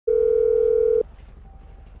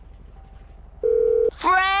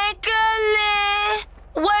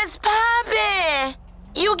What's poppin'?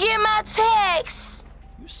 You get my text?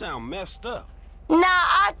 You sound messed up. Nah,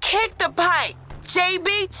 I kicked the pipe.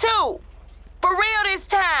 JB too. For real this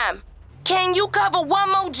time. Can you cover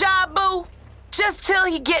one more job, boo? Just till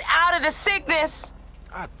he get out of the sickness.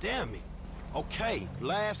 God damn it. Okay,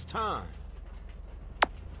 last time.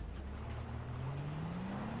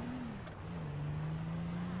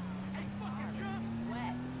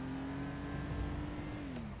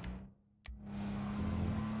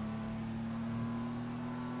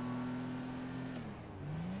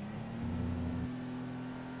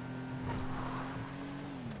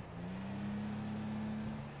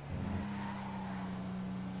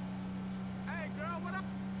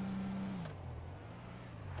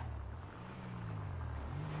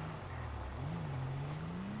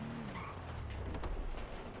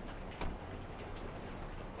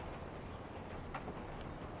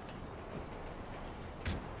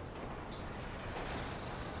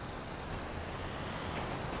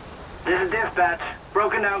 This is dispatch.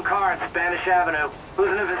 Broken down car at Spanish Avenue. Who's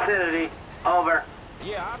in the vicinity? Over.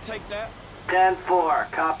 Yeah, I'll take that.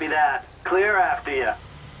 10-4. Copy that. Clear after you.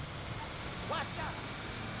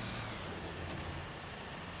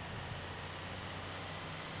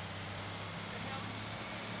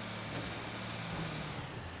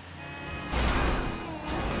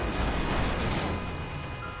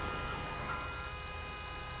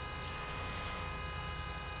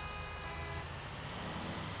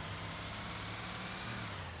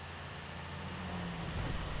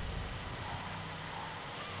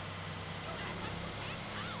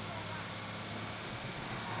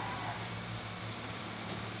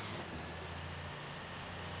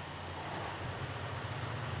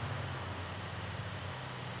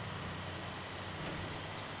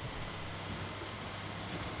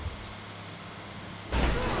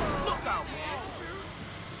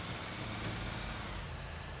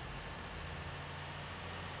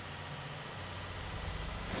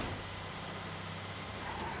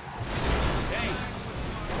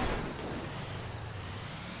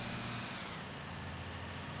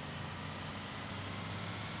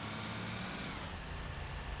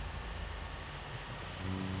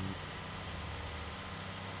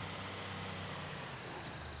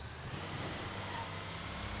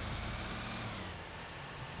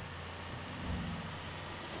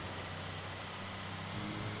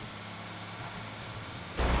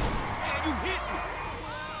 You hit me!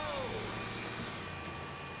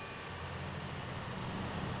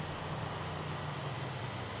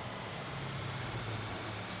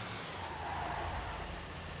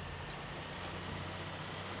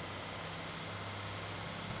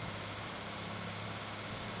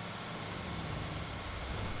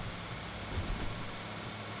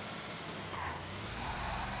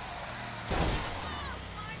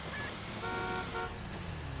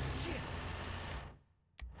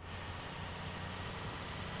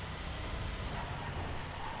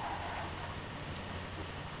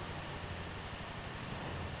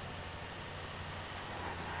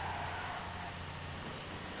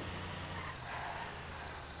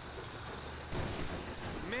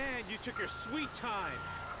 Man, you took your sweet time.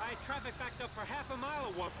 I had traffic backed up for half a mile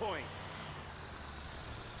at one point.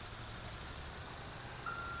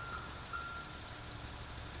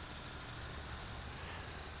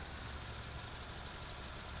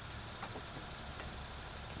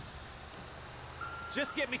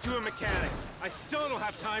 Just get me to a mechanic. I still don't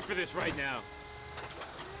have time for this right now.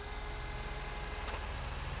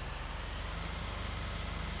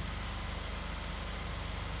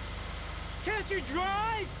 Can't you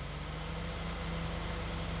drive?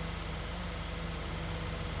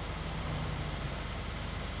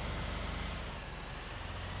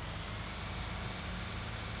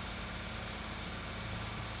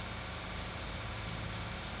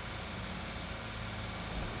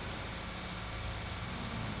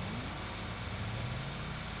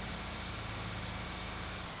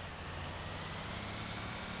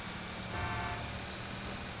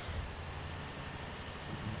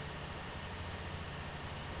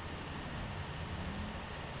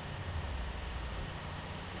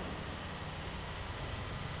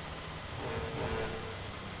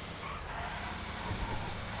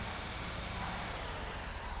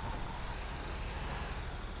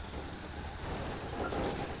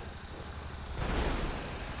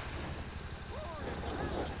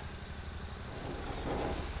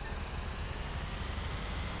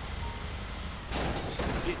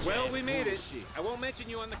 Well, we made it. I won't mention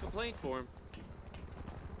you on the complaint form.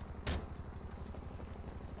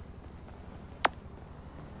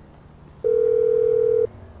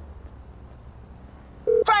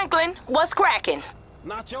 Franklin, what's cracking?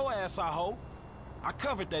 Not your ass, I hope. I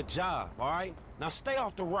covered that job, all right? Now stay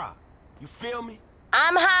off the rock. You feel me?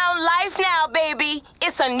 I'm high on life now, baby.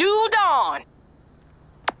 It's a new dawn.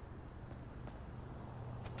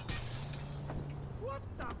 What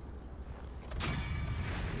the?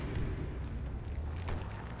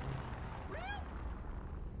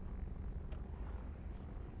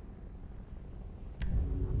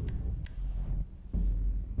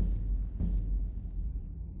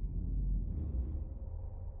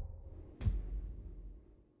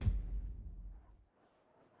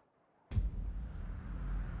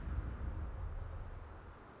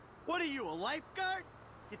 What are you, a lifeguard?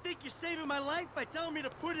 You think you're saving my life by telling me to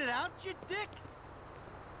put it out, you dick?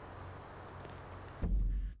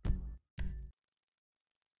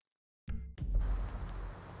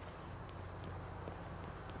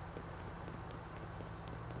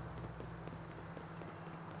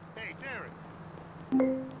 Hey, Terry.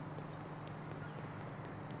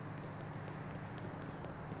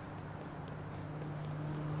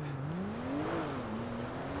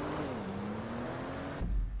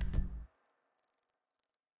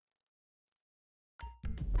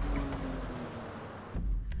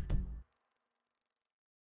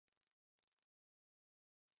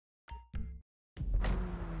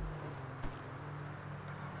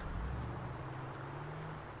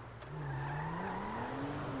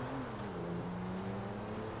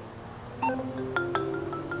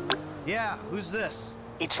 Yeah, who's this?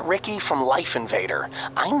 It's Ricky from Life Invader.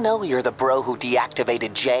 I know you're the bro who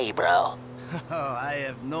deactivated Jay, bro. Oh, I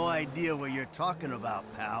have no idea what you're talking about,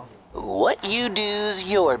 pal. What you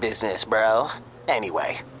do's your business, bro.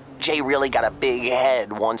 Anyway, Jay really got a big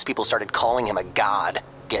head once people started calling him a god.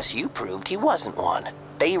 Guess you proved he wasn't one.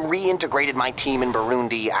 They reintegrated my team in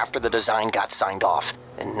Burundi after the design got signed off.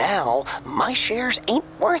 And now, my shares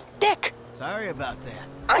ain't worth dick. Sorry about that.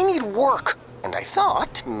 I need work. And I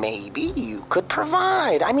thought maybe you could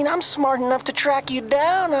provide. I mean, I'm smart enough to track you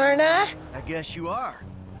down, aren't I? I guess you are.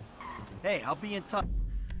 Hey, I'll be in touch.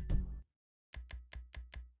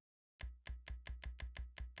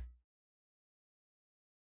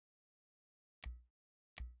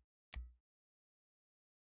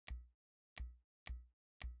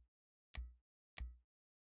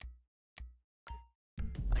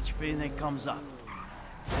 Let you if anything comes up.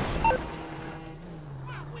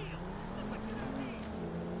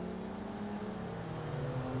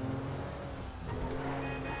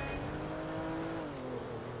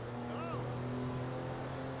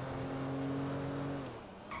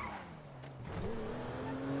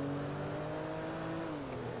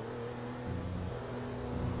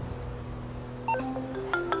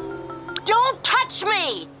 Don't touch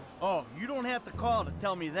me! Oh, you don't have to call to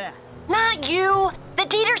tell me that. Not you! The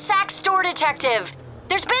Dieter Sachs store detective!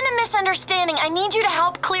 There's been a misunderstanding. I need you to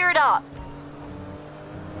help clear it up.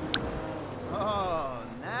 Oh,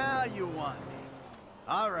 now you want me.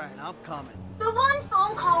 All right, I'm coming. The one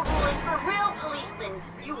phone call rule is for real policemen,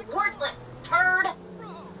 you worthless turd!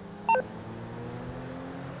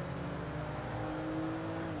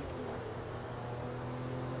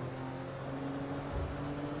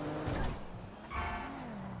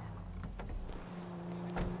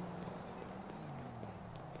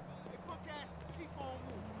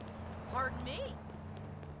 Pardon me?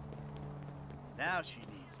 Now she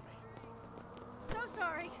needs me. So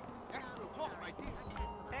sorry. That's real talk right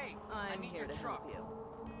there. Hey, I I'm need here your to truck. help you.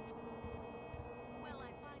 Well,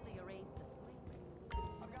 I finally arranged the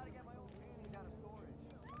I've got to get my old paintings out of storage.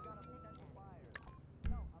 I've got a potential buyer.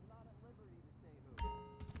 No, I'm not at liberty to say who.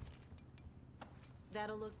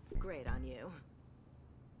 That'll look great on you.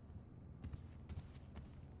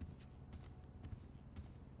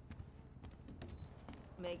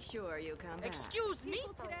 Make sure you come back. Excuse me?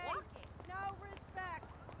 today? No respect.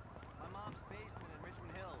 My mom's basement in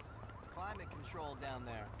Richmond Hills. It's climate controlled down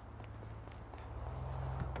there.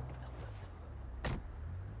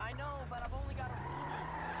 I know, but I've only got a room.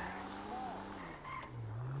 It's too small.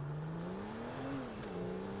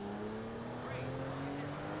 Great.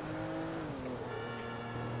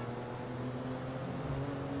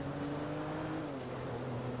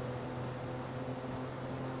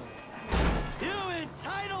 You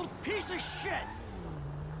entitled piece of shit!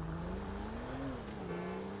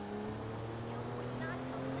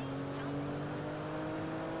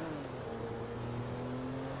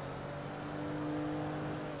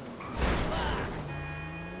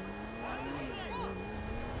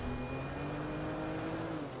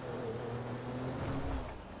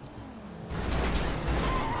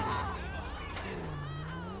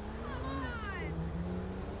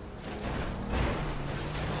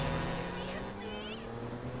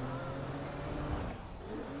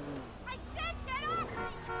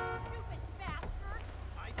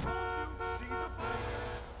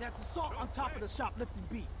 top of the shoplifting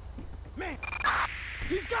beat. Man,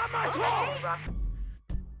 he's got my car!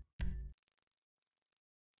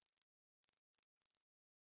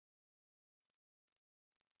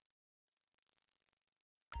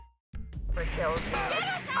 For kills. Get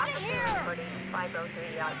us out of here!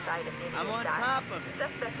 503 outside of Indian I'm on Dock. top of it.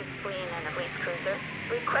 Suspect is fleeing in a police cruiser,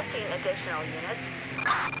 requesting additional units.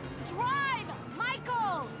 Drive!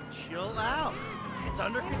 Michael! Chill out. It's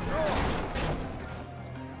under control.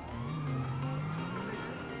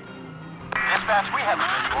 Dispatch, we have a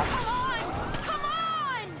visual. Come on! Come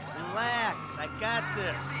on! Relax, I got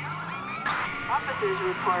this. Officers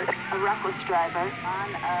report a reckless driver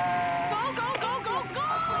on a... Go, go, go, go, go!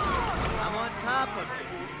 I'm on top of it.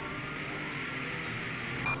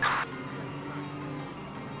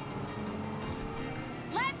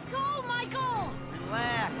 Let's go, Michael!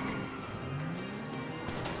 Relax.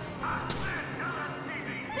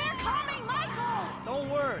 They're coming, Michael! Don't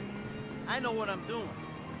worry. I know what I'm doing.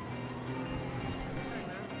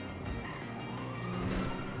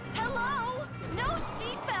 Hello? No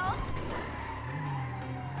seatbelt?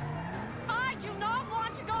 I do not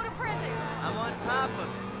want to go to prison. I'm on top of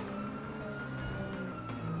it.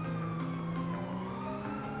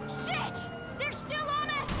 Shit! They're still on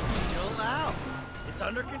us! Chill out. It's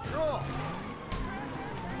under control.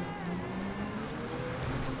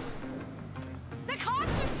 The cops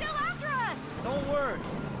are still after us! Don't worry.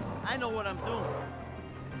 I know what I'm doing.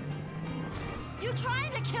 You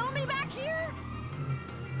trying to kill me back here?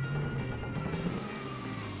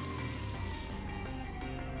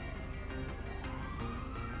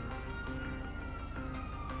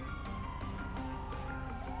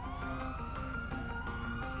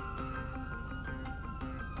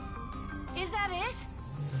 Is that it?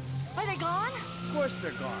 Are they gone? Of course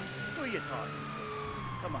they're gone. Who are you talking to?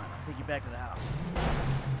 Come on, I'll take you back to the house.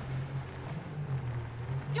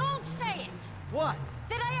 Don't say it! What?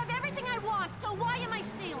 That I have everything I want, so why am I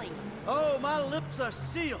stealing? Oh, my lips are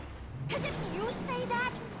sealed. Because if you say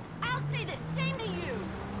that, I'll say the same to you.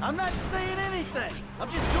 I'm not saying anything. I'm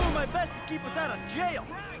just doing my best to keep us out of jail.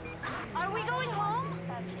 Are we going home?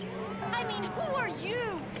 I mean, who are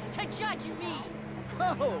you to judge me?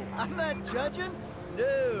 Oh, I'm not judging?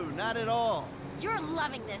 No, not at all. You're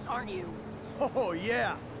loving this, aren't you? Oh,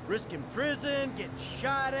 yeah. Risking prison, getting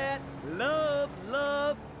shot at, love,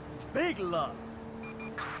 big love.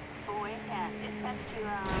 Boy, and dispatch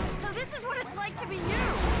to, So this is what it's like to be you.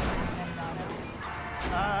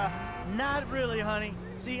 Not really, honey.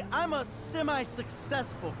 See, I'm a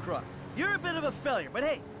semi-successful crook. You're a bit of a failure, but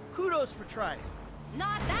hey, kudos for trying.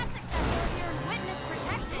 Not that successful if you're in witness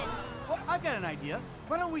protection. Well, I've got an idea.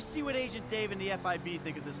 Why don't we see what Agent Dave and the FIB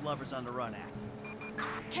think of this Lovers on the Run act?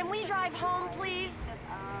 Can we drive home, please?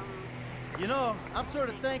 You know, I'm sort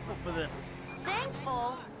of thankful for this.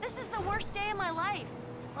 Thankful? This is the worst day of my life.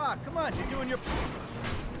 Ah, come on, you're doing your...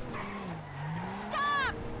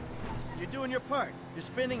 Stop! You're doing your part. Your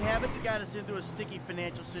spending habits have got us into a sticky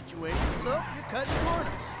financial situation, so you're cutting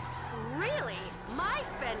corners. Really? My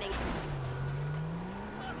spending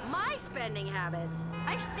habits?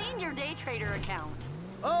 I've seen your day trader account.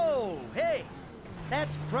 Oh, hey!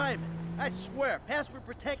 That's private. I swear, password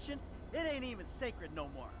protection, it ain't even sacred no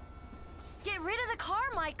more. Get rid of the car,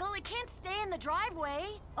 Michael. It can't stay in the driveway.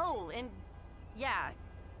 Oh, and yeah.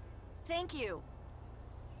 Thank you.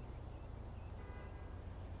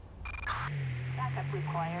 backup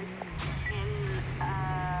required in,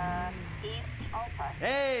 East Alta.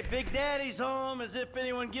 Hey, Big Daddy's home, as if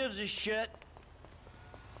anyone gives a shit.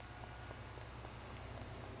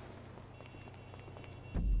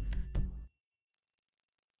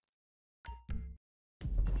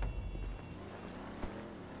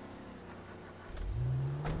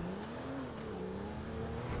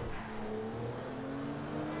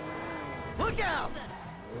 Look out!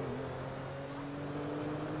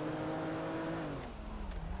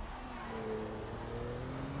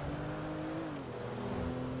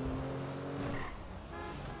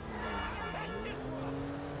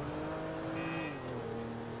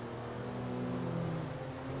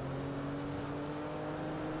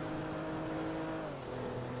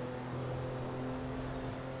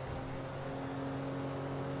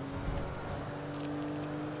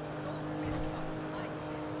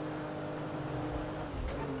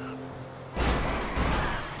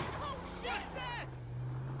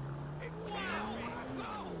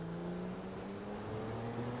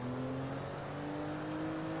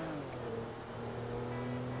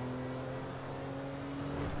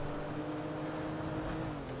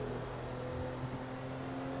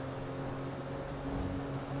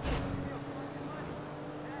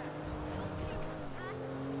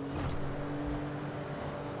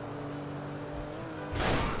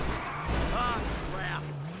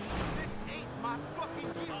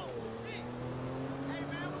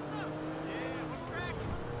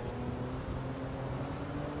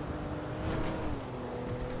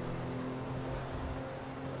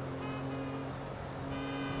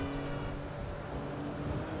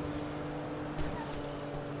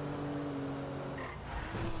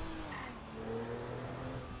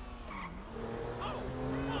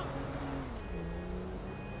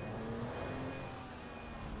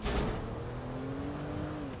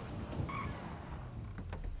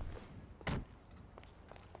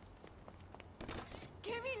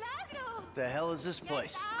 The hell is this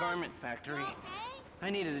place? Garment factory. I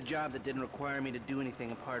needed a job that didn't require me to do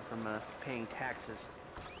anything apart from paying taxes.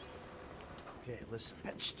 Okay, listen.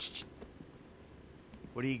 Shh.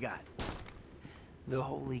 What do you got? The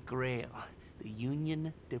Holy Grail. The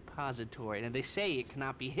Union Depository. And they say it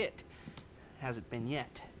cannot be hit. Hasn't been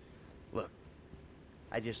yet. Look,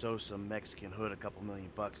 I just owe some Mexican hood a couple $1 million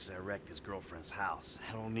because I wrecked his girlfriend's house.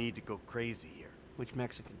 I don't need to go crazy here. Which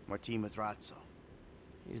Mexican? Martin Madrazo.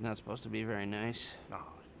 He's not supposed to be very nice.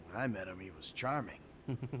 Oh, when I met him, he was charming.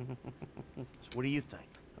 So what do you think?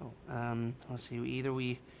 Oh, let's see. Either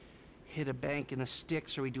we hit a bank in the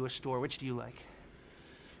sticks or we do a store. Which do you like?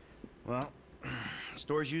 Well,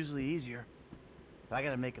 store's usually easier. But I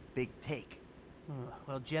gotta make a big take.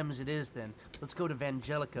 Well, gems it is then. Let's go to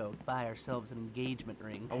Vangelico, buy ourselves an engagement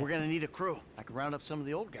ring. Oh, we're gonna need a crew. I can round up some of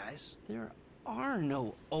the old guys. There are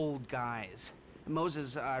no old guys.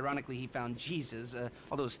 Moses, ironically, he found Jesus.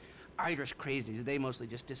 All those Irish crazies, they mostly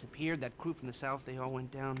just disappeared. That crew from the south, they all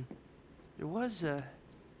went down. There was an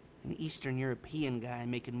Eastern European guy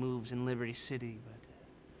making moves in Liberty City,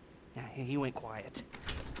 but he went quiet.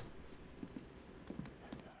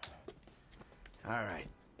 All right.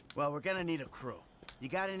 Well, we're gonna need a crew. You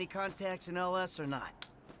got any contacts in LS or not?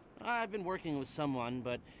 I've been working with someone,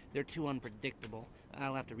 but they're too unpredictable.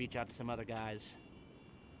 I'll have to reach out to some other guys.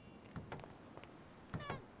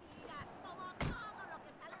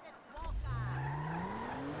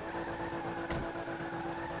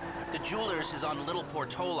 The Jewelers is on Little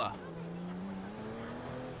Portola.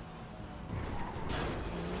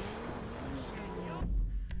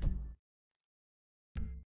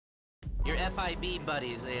 Your FIB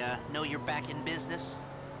buddies, they know you're back in business?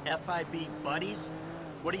 FIB buddies?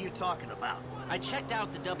 What are you talking about? I checked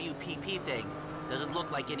out the WPP thing. Doesn't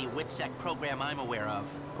look like any WITSEC program I'm aware of.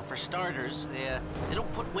 Well, for starters, they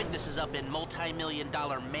don't put witnesses up in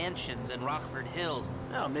multi-million-dollar mansions in Rockford Hills.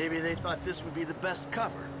 Well, maybe they thought this would be the best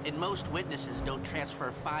cover. And most witnesses don't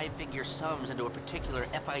transfer five-figure sums into a particular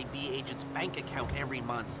FIB agent's bank account every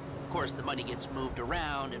month. Of course, the money gets moved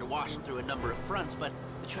around and washed through a number of fronts, but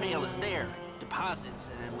the trail is there. Deposits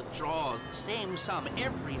and withdrawals, the same sum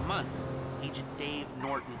every month. Agent Dave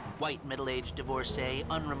Norton, white middle-aged divorcee,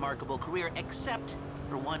 unremarkable career, except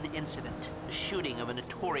for one incident. The shooting of a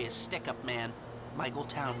notorious stick-up man, Michael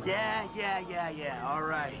Townley. Yeah, all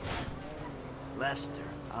right. Lester,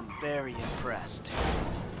 I'm very impressed.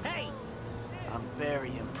 Hey! I'm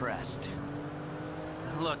very impressed.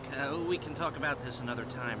 Look, we can talk about this another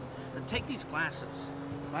time. Take these glasses.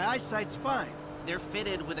 My eyesight's fine. They're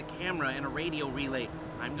fitted with a camera and a radio relay.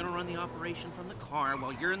 I'm gonna run the operation from the car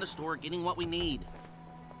while you're in the store getting what we need.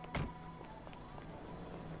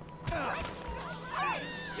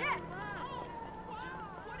 Shit!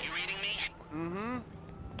 You reading me? Mm-hmm.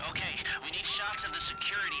 Okay, we need shots of the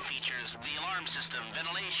security features, the alarm system,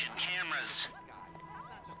 ventilation, cameras. This guy, he's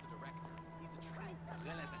not just the director, he's a true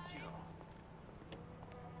réalisateur.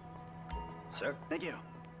 Sir, thank you.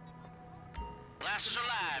 Glasses are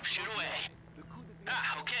live, shoot away.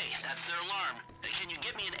 Okay, that's their alarm. Can you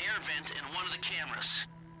get me an air vent in one of the cameras?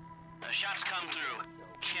 Shots come through.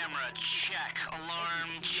 Camera, check.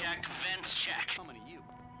 Alarm, check. Vents, check. Coming to you.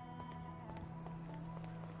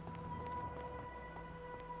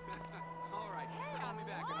 All right, call me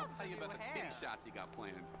back and I'll tell you about the titty shots he got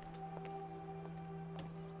planned.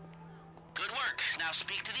 Good work. Now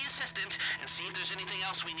speak to the assistant and see if there's anything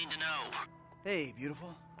else we need to know. Hey,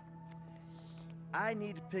 beautiful. I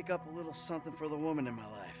need to pick up a little something for the woman in my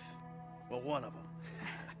life. Well, one of them.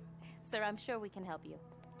 Sir, I'm sure we can help you.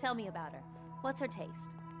 Tell me about her. What's her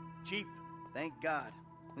taste? Cheap, thank God.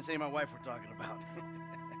 This ain't my wife we're talking about.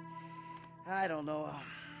 I don't know.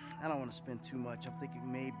 I don't want to spend too much. I'm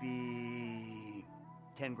thinking maybe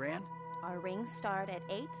 10 grand? Our rings start at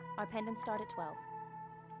 8, our pendants start at 12.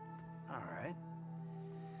 All right.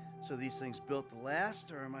 So these things built to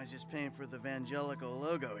last, or am I just paying for the Vangelico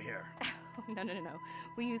logo here? No.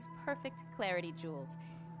 We use perfect clarity jewels.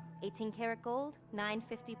 18 karat gold,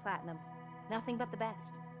 950 platinum. Nothing but the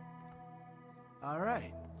best. All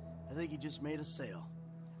right. I think you just made a sale.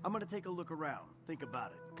 I'm gonna take a look around, think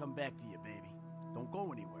about it, come back to you, baby. Don't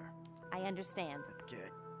go anywhere. I understand. Okay.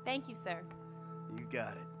 Thank you, sir. You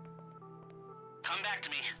got it. Come back to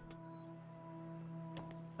me.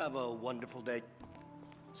 Have a wonderful day.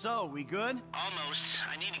 So, we good? Almost.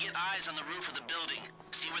 I need to get eyes on the roof of the building.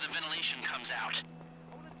 See where the ventilation comes out.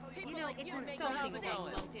 You know, it's insulting saying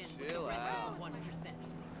locked in. Chill out. 1%.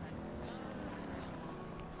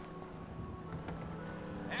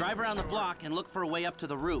 Drive around the block and look for a way up to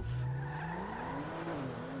the roof.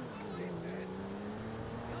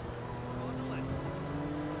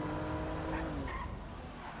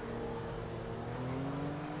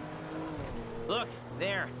 Look,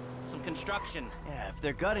 there. Some construction. Yeah, if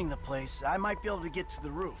they're gutting the place, I might be able to get to the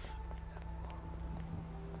roof.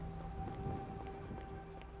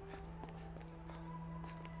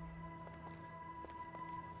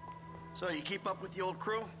 So, you keep up with the old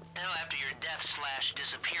crew? You know, after your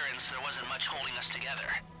death/disappearance, there wasn't much holding us together.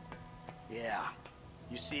 Yeah.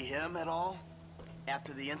 You see him at all?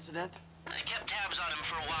 After the incident? I kept tabs on him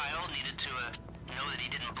for a while, needed to, know that he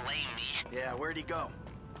didn't blame me. Yeah, where'd he go?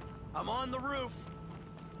 I'm on the roof.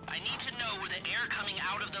 I need to know where the air coming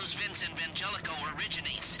out of those vents in Vangelico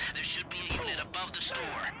originates. There should be a unit above the store.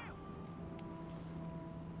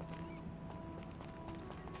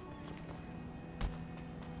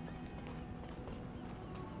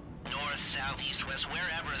 North, south, east, west,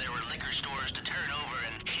 wherever there were liquor stores to turn over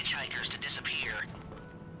and hitchhikers to disappear.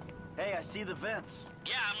 Hey, I see the vents.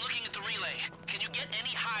 Yeah, I'm looking at the relay. Can you get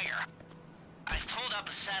any higher? I've pulled up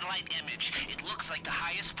a satellite image. It looks like the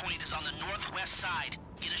highest point is on the northwest side.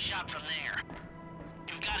 Get a shot from there.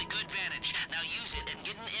 You've got a good vantage. Now use it and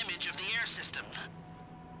get an image of the air system.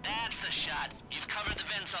 That's the shot. You've covered the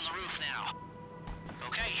vents on the roof now.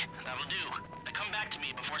 Okay, that'll do. Now come back to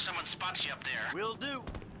me before someone spots you up there. Will do.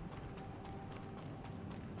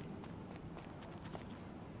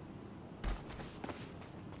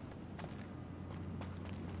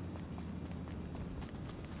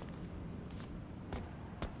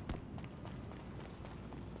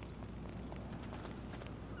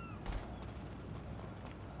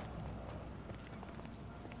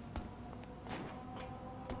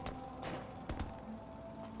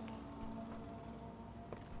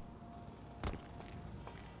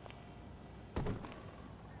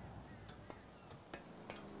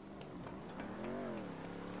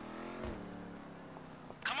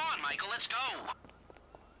 Michael, let's go!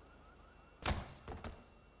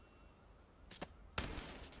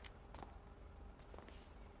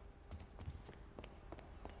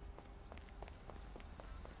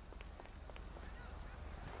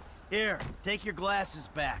 Here, take your glasses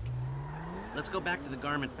back. Let's go back to the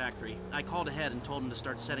garment factory. I called ahead and told him to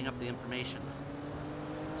start setting up the information.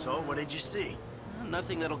 So, what did you see?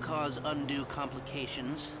 Nothing that'll cause undue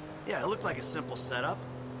complications. Yeah, it looked like a simple setup.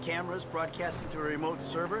 Cameras broadcasting to a remote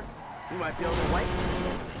server. We might be able to wipe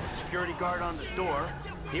it. Security guard on the door.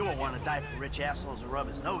 He won't want to die for rich assholes who rub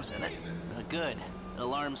his nose in it. Good.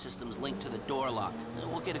 Alarm system's linked to the door lock.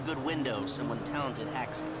 We'll get a good window. Someone talented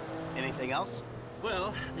hacks it. Anything else?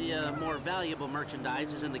 Well, the more valuable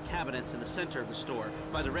merchandise is in the cabinets in the center of the store,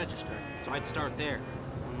 by the register, so I'd start there.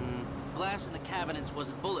 Glass in the cabinets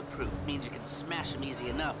wasn't bulletproof, means you can smash them easy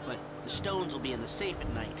enough, but the stones will be in the safe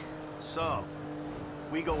at night. So,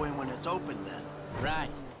 we go in when it's open then?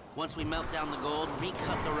 Right. Once we melt down the gold,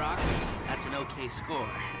 recut the rocks, that's an okay score.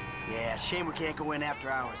 Yeah, shame we can't go in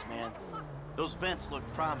after hours, man. Those vents look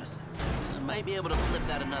promising. I might be able to flip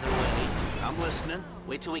that another way. I'm listening.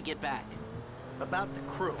 Wait till we get back. About the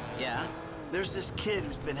crew. Yeah? There's this kid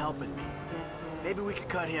who's been helping me. Maybe we could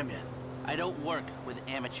cut him in. I don't work with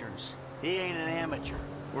amateurs. He ain't an amateur.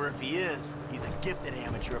 Or if he is, he's a gifted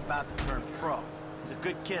amateur about to turn pro. He's a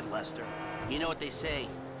good kid, Lester. You know what they say.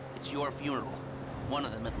 It's your funeral. One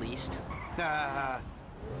of them, at least. Here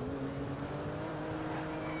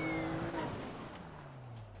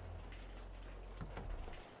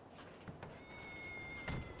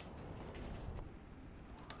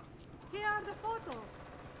are the photos.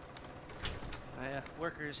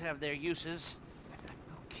 Workers have their uses.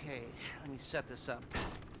 Okay, let me set this up.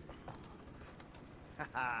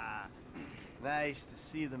 Nice to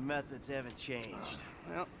see the methods haven't changed.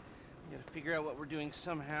 Well, we gotta figure out what we're doing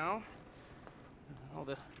somehow. All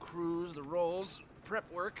the crews, the rolls,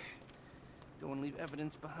 prep work. Don't want to leave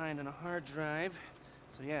evidence behind on a hard drive.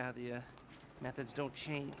 So yeah, the methods don't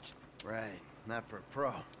change. Right, not for a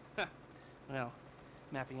pro. Well,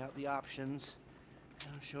 mapping out the options,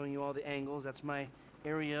 showing you all the angles, that's my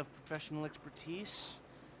area of professional expertise.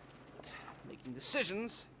 But making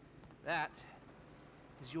decisions, that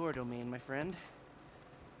is your domain, my friend.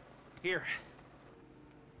 Here.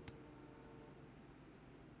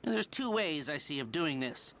 And there's two ways I see of doing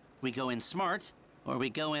this. We go in smart, or we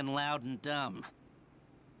go in loud and dumb.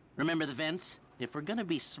 Remember the vents? If we're gonna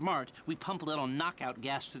be smart, we pump a little knockout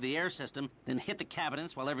gas through the air system, then hit the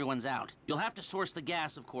cabinets while everyone's out. You'll have to source the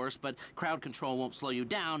gas, of course, but crowd control won't slow you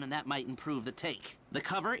down, and that might improve the take. The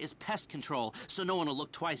cover is pest control, so no one will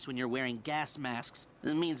look twice when you're wearing gas masks.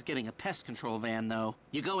 It means getting a pest control van, though.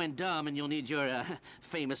 You go in dumb and you'll need your,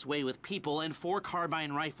 famous way with people and 4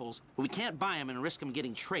 carbine rifles. We can't buy them and risk them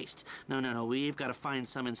getting traced. No, we've got to find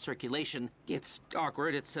some in circulation. It's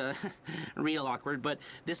awkward, it's, real awkward, but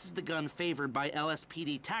this is the gun favored by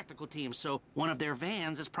LSPD tactical teams, so one of their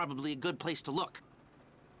vans is probably a good place to look.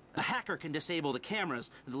 A hacker can disable the cameras.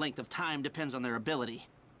 The length of time depends on their ability.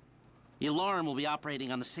 The alarm will be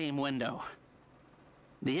operating on the same window.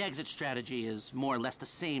 The exit strategy is more or less the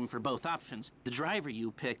same for both options. The driver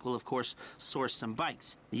you pick will, of course, source some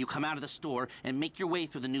bikes. You come out of the store and make your way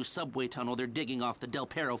through the new subway tunnel they're digging off the Del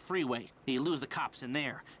Perro freeway. You lose the cops in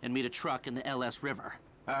there and meet a truck in the LS River.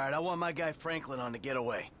 All right, I want my guy Franklin on the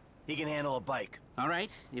getaway. He can handle a bike. All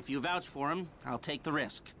right, if you vouch for him, I'll take the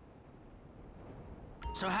risk.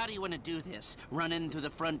 So how do you want to do this? Run into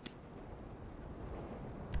the front...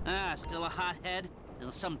 still a hothead?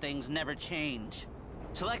 Well, some things never change.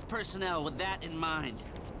 Select personnel with that in mind.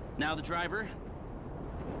 Now the driver?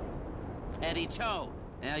 Eddie Toh.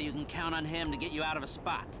 Now you can count on him to get you out of a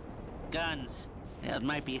spot. Guns. Yeah, it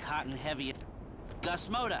might be hot and heavy. Gus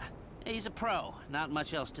Moda. He's a pro. Not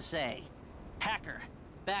much else to say. Hacker.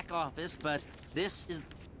 Back office, but this is...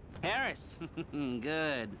 Harris.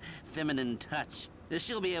 Good. Feminine touch.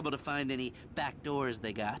 She'll be able to find any back doors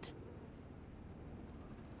they got.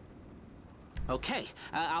 Okay,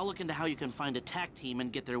 I'll look into how you can find a TAC team and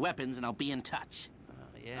get their weapons, and I'll be in touch.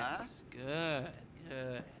 Oh, yes. Good.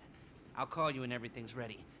 I'll call you when everything's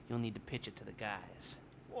ready. You'll need to pitch it to the guys.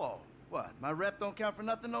 Whoa, what? My rep don't count for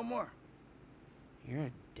nothing no more? You're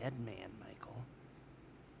a dead man, Michael.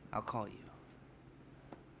 I'll call you.